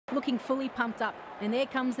looking fully pumped up. And there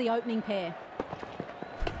comes the opening pair.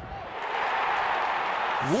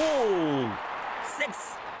 Whoa!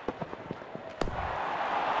 6.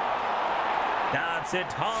 That's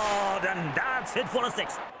it hard, and that's it for a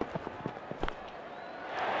 6.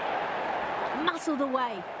 Muscled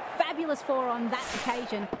away. Fabulous 4 on that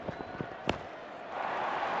occasion.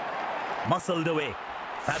 Muscled away.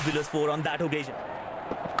 Fabulous 4 on that occasion.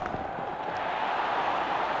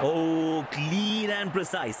 Oh, clean and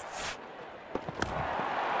precise.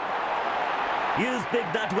 He's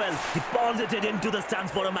picked that well. Deposited into the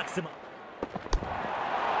stands for a maximum.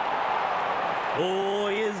 Oh,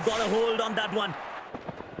 he's got a hold on that one.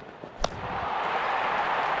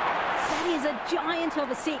 That is a giant of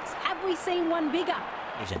a 6. Have we seen one bigger?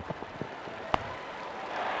 Asian.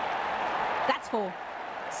 That's 4.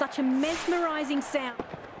 Such a mesmerising sound.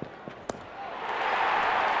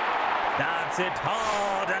 That's it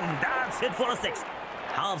hard, and that's it for a 6.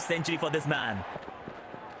 Half century for this man.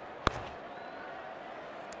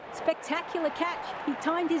 Spectacular catch. He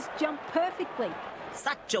timed his jump perfectly.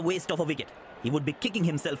 Such a waste of a wicket. He would be kicking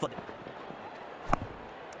himself for it.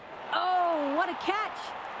 Oh, what a catch.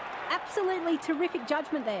 Absolutely terrific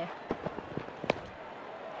judgment there.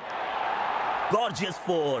 Gorgeous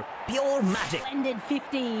 4. Pure magic. Splendid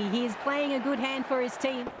 50. He is playing a good hand for his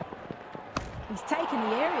team. He's taken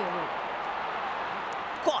the aerial route.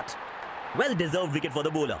 Caught. Well-deserved wicket for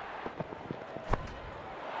the bowler.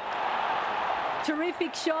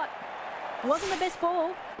 Terrific shot. Wasn't the best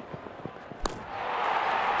ball.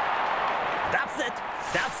 That's it.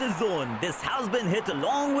 That's his zone. This has been hit a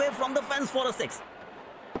long way from the fence for a 6.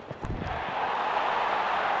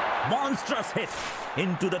 Monstrous hit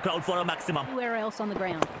into the crowd for a maximum. Anywhere else on the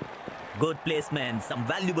ground. Good placement. Some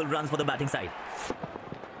valuable runs for the batting side.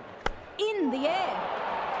 In the air.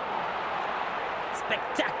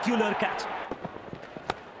 Spectacular catch.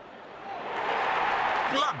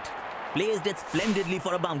 Clubbed. Placed it splendidly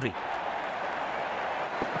for a boundary.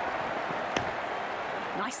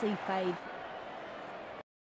 Nicely played.